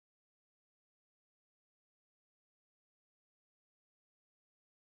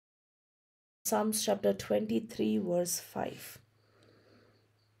Psalms chapter 23 verse 5.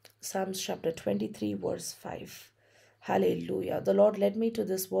 Psalms chapter 23 verse 5. Hallelujah. The Lord led me to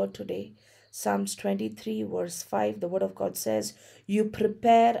this word today. Psalms 23 verse 5. The word of God says, "You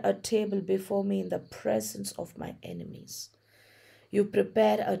prepare a table before me in the presence of my enemies." You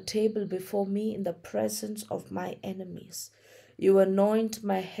prepare a table before me in the presence of my enemies. You anoint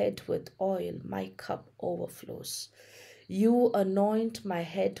my head with oil, my cup overflows. You anoint my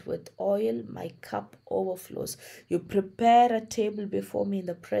head with oil, my cup overflows. You prepare a table before me in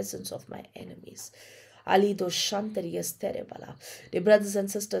the presence of my enemies. Alido Shantari Esterebala. Dear brothers and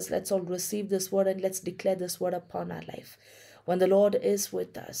sisters, let's all receive this word and let's declare this word upon our life. When the Lord is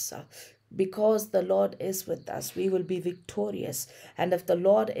with us, because the Lord is with us, we will be victorious. And if the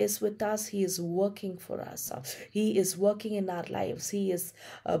Lord is with us, He is working for us. He is working in our lives. He is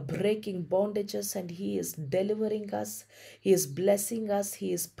breaking bondages and He is delivering us. He is blessing us.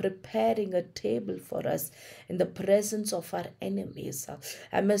 He is preparing a table for us in the presence of our enemies.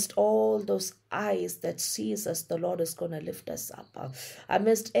 Amidst all those eyes that sees us, the Lord is going to lift us up.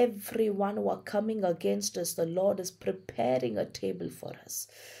 Amidst everyone who are coming against us, the Lord is preparing a table for us.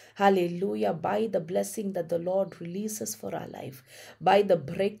 Hallelujah. By the blessing that the Lord releases for our life, by the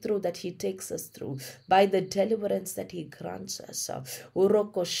breakthrough that He takes us through, by the deliverance that He grants us.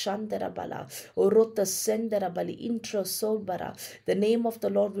 Uroko Shandarabala, Urota Sendarabali, Intro Sobara. The name of the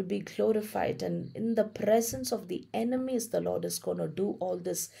Lord will be glorified, and in the presence of the enemies, the Lord is going to do all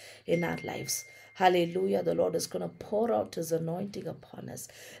this in our lives. Hallelujah. The Lord is going to pour out His anointing upon us.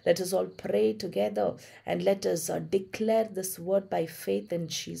 Let us all pray together and let us declare this word by faith in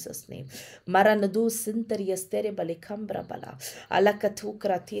Jesus' name. Maranadu sintari estere balikambra bala. Alakatu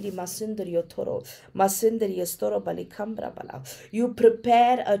kratiri masindri yotoro. Masindri estoro balikambra bala. You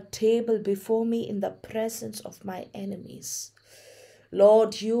prepare a table before me in the presence of my enemies.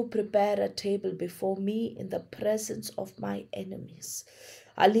 Lord, you prepare a table before me in the presence of my enemies.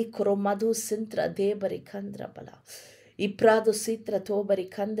 Ali kromadu sintra de barikandra bala. Iprado sitra to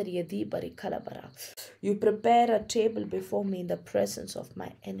barikandri yadi barikalabara. You prepare a table before me in the presence of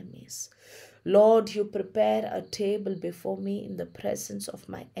my enemies. Lord, you prepare a table before me in the presence of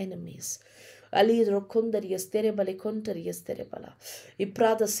my enemies. Ali rokundar yestere bali kontar yestere bala.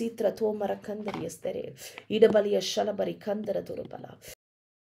 Iprada sitra to marakandar yestere. Ida bali yashala bari kandara durabala.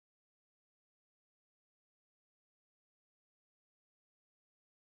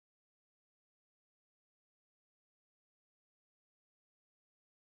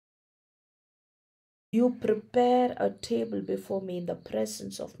 You prepare a table before me in the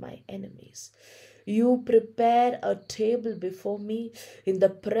presence of my enemies. You prepare a table before me in the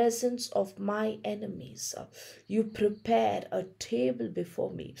presence of my enemies. You prepare a table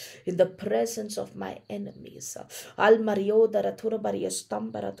before me in the presence of my enemies. Al Mario Daraturabari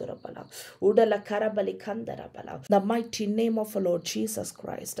Estambaratурabala. Udala Karabali Kandarabala. The mighty name of the Lord Jesus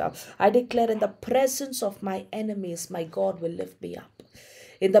Christ. I declare in the presence of my enemies, my God will lift me up.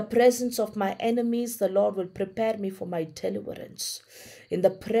 In the presence of my enemies, the Lord will prepare me for my deliverance. In the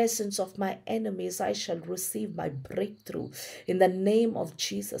presence of my enemies, I shall receive my breakthrough. In the name of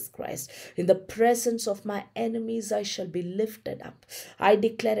Jesus Christ. In the presence of my enemies, I shall be lifted up. I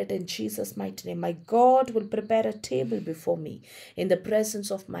declare it in Jesus' mighty name. My God will prepare a table before me in the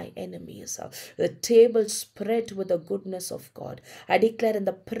presence of my enemies. The table spread with the goodness of God. I declare in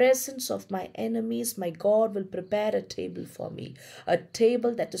the presence of my enemies, my God will prepare a table for me. A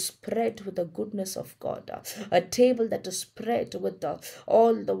table that is spread with the goodness of God. A table that is spread with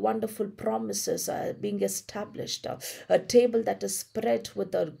all the wonderful promises being established. A table that is spread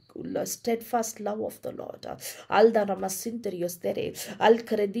with the steadfast love of the Lord.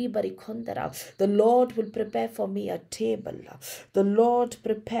 The Lord will prepare for me a table. The Lord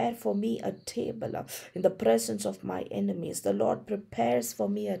prepare for me a table in the presence of my enemies. The Lord prepares for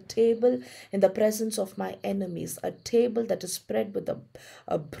me a table in the presence of my enemies. A table that is spread with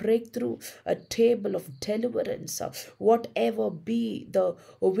a breakthrough, a table of deliverance. Whatever be the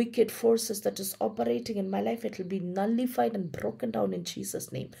wicked forces that is operating in my life, it will be nullified and broken down in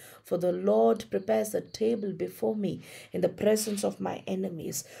Jesus' name. For the Lord prepares a table before me in the presence of my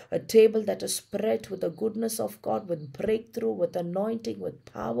enemies. A table that is spread with the goodness of God, with breakthrough, with anointing, with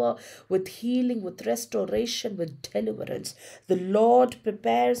power, with healing, with restoration, with deliverance. The Lord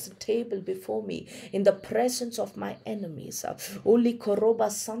prepares a table before me in the presence of my enemies. Uli koroba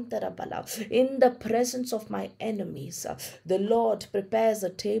santarabala. In the presence of my enemies, the Lord prepares a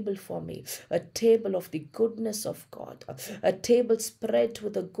table for me, a table of the goodness of God, a table spread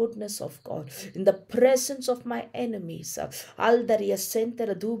with the goodness of God in the presence of my enemies. Aldaria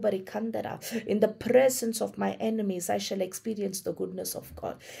Sentera Dubari Kandara. In the presence of my enemies, I shall experience the goodness of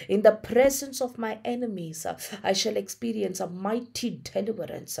God. In the presence of my enemies, I shall experience a mighty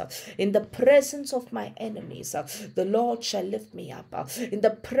deliverance. In the presence of my enemies, the Lord shall lift me up. In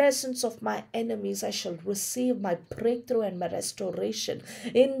the presence of my enemies, I shall receive my breakthrough and my restoration.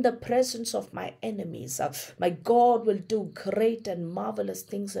 In the presence of my enemies, my God will do great and marvelous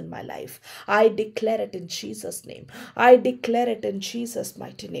things in my life. I declare it in Jesus' name. I declare it in Jesus'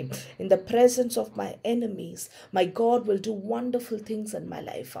 mighty name. In the presence of my enemies, my God will do wonderful things in my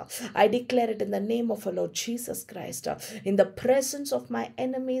life. I declare it in the name of our Lord Jesus Christ. In the presence of my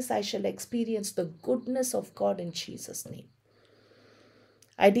enemies, I shall experience the goodness of God in Jesus' name.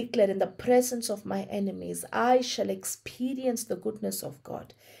 I declare in the presence of my enemies, I shall experience the goodness of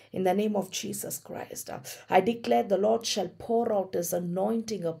God in the name of Jesus Christ. I declare the Lord shall pour out his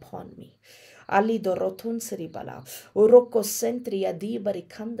anointing upon me. Ali dorotun seribala, uroko sentri adibari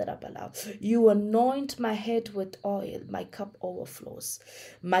kandarabala. You anoint my head with oil, my cup overflows.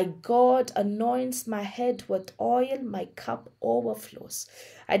 My God anoints my head with oil, my cup overflows.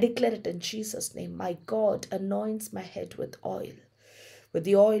 I declare it in Jesus' name. My God anoints my head with oil, with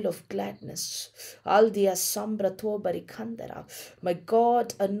the oil of gladness. Aldia Sambra Tobari Kandara. My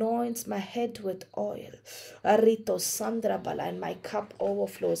God anoints my head with oil. Arito Sandra Bala, and my cup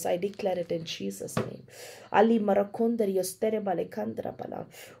overflows. I declare it in Jesus' name. Ali Marakundari Yostere Bale Kandara Bala.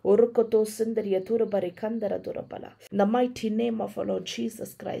 Urukoto Sindari Yatura Bari Kandara Durabala. In the mighty name of our Lord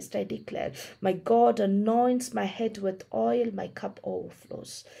Jesus Christ, I declare, my God anoints my head with oil, my cup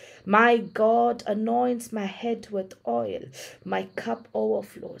overflows. My God anoints my head with oil, my cup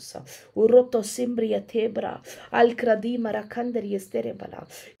overflows. Uroto Simbria Tebra, Al Kradima Rakandari Esterebala.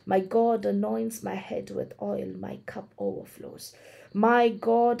 My God anoints my head with oil, my cup overflows. My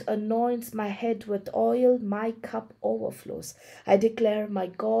God anoints my head with oil, my cup overflows. I declare, my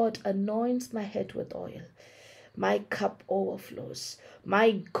God anoints my head with oil, my cup overflows.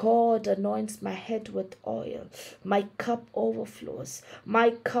 My God anoints my head with oil. My cup overflows. My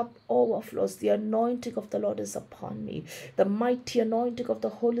cup overflows. The anointing of the Lord is upon me. The mighty anointing of the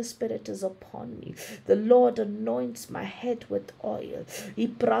Holy Spirit is upon me. The Lord anoints my head with oil.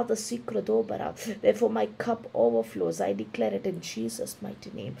 Therefore my cup overflows. I declare it in Jesus'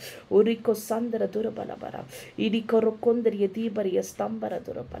 mighty name. In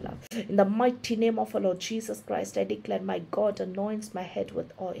the mighty name of our Lord Jesus Christ, I declare, my God anoints my head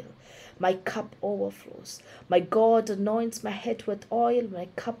with oil. My cup overflows. My God anoints my head with oil. My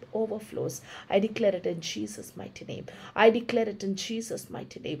cup overflows. I declare it in Jesus' mighty name. I declare it in Jesus'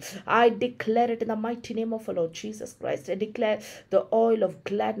 mighty name. I declare it in the mighty name of our Lord Jesus Christ. I declare the oil of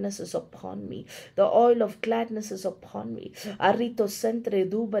gladness is upon me. The oil of gladness is upon me. Arito sentre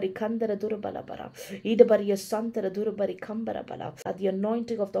dubari kandara durabalabara. Idabari santere durabari kambarabala. The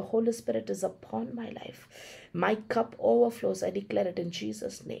anointing of the Holy Spirit is upon my life. My cup overflows. I declare it in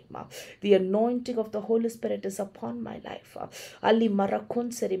Jesus' name. The anointing of the Holy Spirit is upon my life. Ali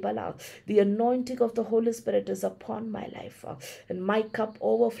marakun seribala. The anointing of the Holy Spirit is upon my life. And my cup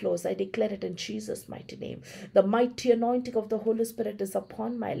overflows. I declare it in Jesus' mighty name. The mighty anointing of the Holy Spirit is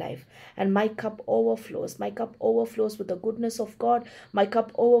upon my life. And my cup overflows. My cup overflows with the goodness of God. My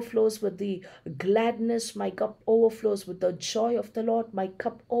cup overflows with the gladness. My cup overflows with the joy of the Lord. My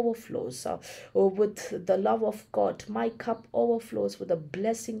cup overflows with the love of God. My cup overflows with the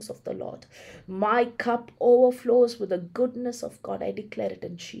blessings of the Lord. My cup overflows with the goodness of God. I declare it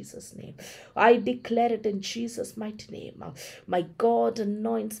in Jesus' name. I declare it in Jesus' mighty name. My God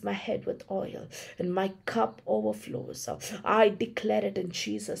anoints my head with oil, and my cup overflows. I declare it in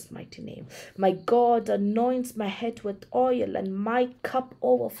Jesus' mighty name. My God anoints my head with oil, and my cup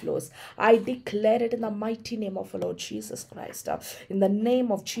overflows. I declare it in the mighty name of our Lord Jesus Christ. In the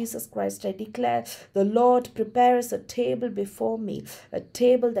name of Jesus Christ, I declare, the Lord prepares a table before me, a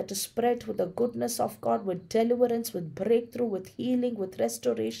table that is spread with the goodness of God, with deliverance, with breakthrough, with healing, with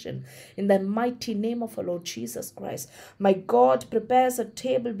restoration. In the mighty name of our Lord Jesus Christ, my God prepares a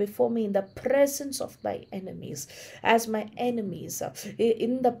table before me in the presence of my enemies. As my enemies,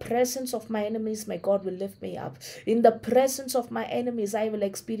 in the presence of my enemies, my God will lift me up. In the presence of my enemies, I will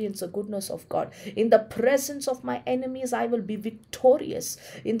experience the goodness of God. In the presence of my enemies, I will be victorious.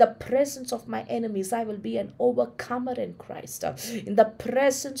 In the presence of my enemies, I will be an overcomer in Christ. In the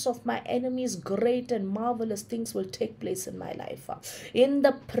presence of my enemies, great and marvelous things will take place in my life. In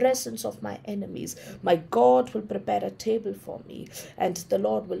the presence of my enemies, my God will prepare a table for me, and the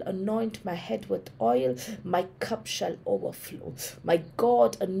Lord will anoint my head with oil. My cup shall overflow. My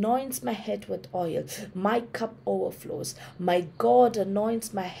God anoints my head with oil. My cup overflows. My God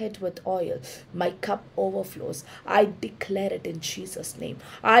anoints my head with oil. My cup overflows. I declare it in Jesus' name.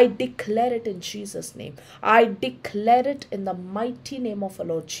 I declare it in Jesus' name. I declare it in the mighty name of our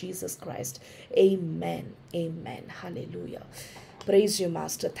Lord Jesus Christ. Amen. Amen. Hallelujah. Praise you,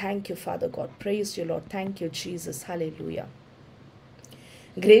 Master. Thank you, Father God. Praise you, Lord. Thank you, Jesus. Hallelujah.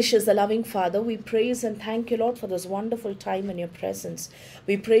 Gracious, the loving Father, we praise and thank you, Lord, for this wonderful time in your presence.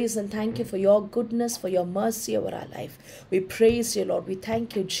 We praise and thank you for your goodness, for your mercy over our life. We praise you, Lord. We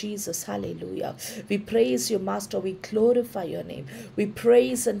thank you, Jesus. Hallelujah. We praise you, Master. We glorify your name. We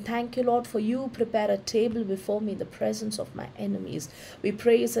praise and thank you, Lord, for you prepare a table before me in the presence of my enemies. We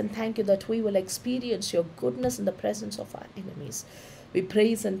praise and thank you that we will experience your goodness in the presence of our enemies. We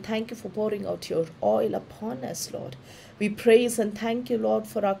praise and thank you for pouring out your oil upon us, Lord. We praise and thank you, Lord,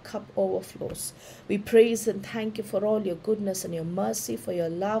 for our cup overflows. We praise and thank you for all your goodness and your mercy, for your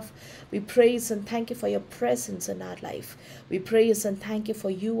love. We praise and thank you for your presence in our life. We praise and thank you for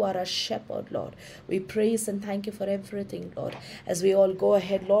you are our shepherd, Lord. We praise and thank you for everything, Lord. As we all go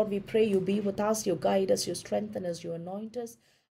ahead, Lord, we pray you be with us, you guide us, you strengthen us, you anoint us.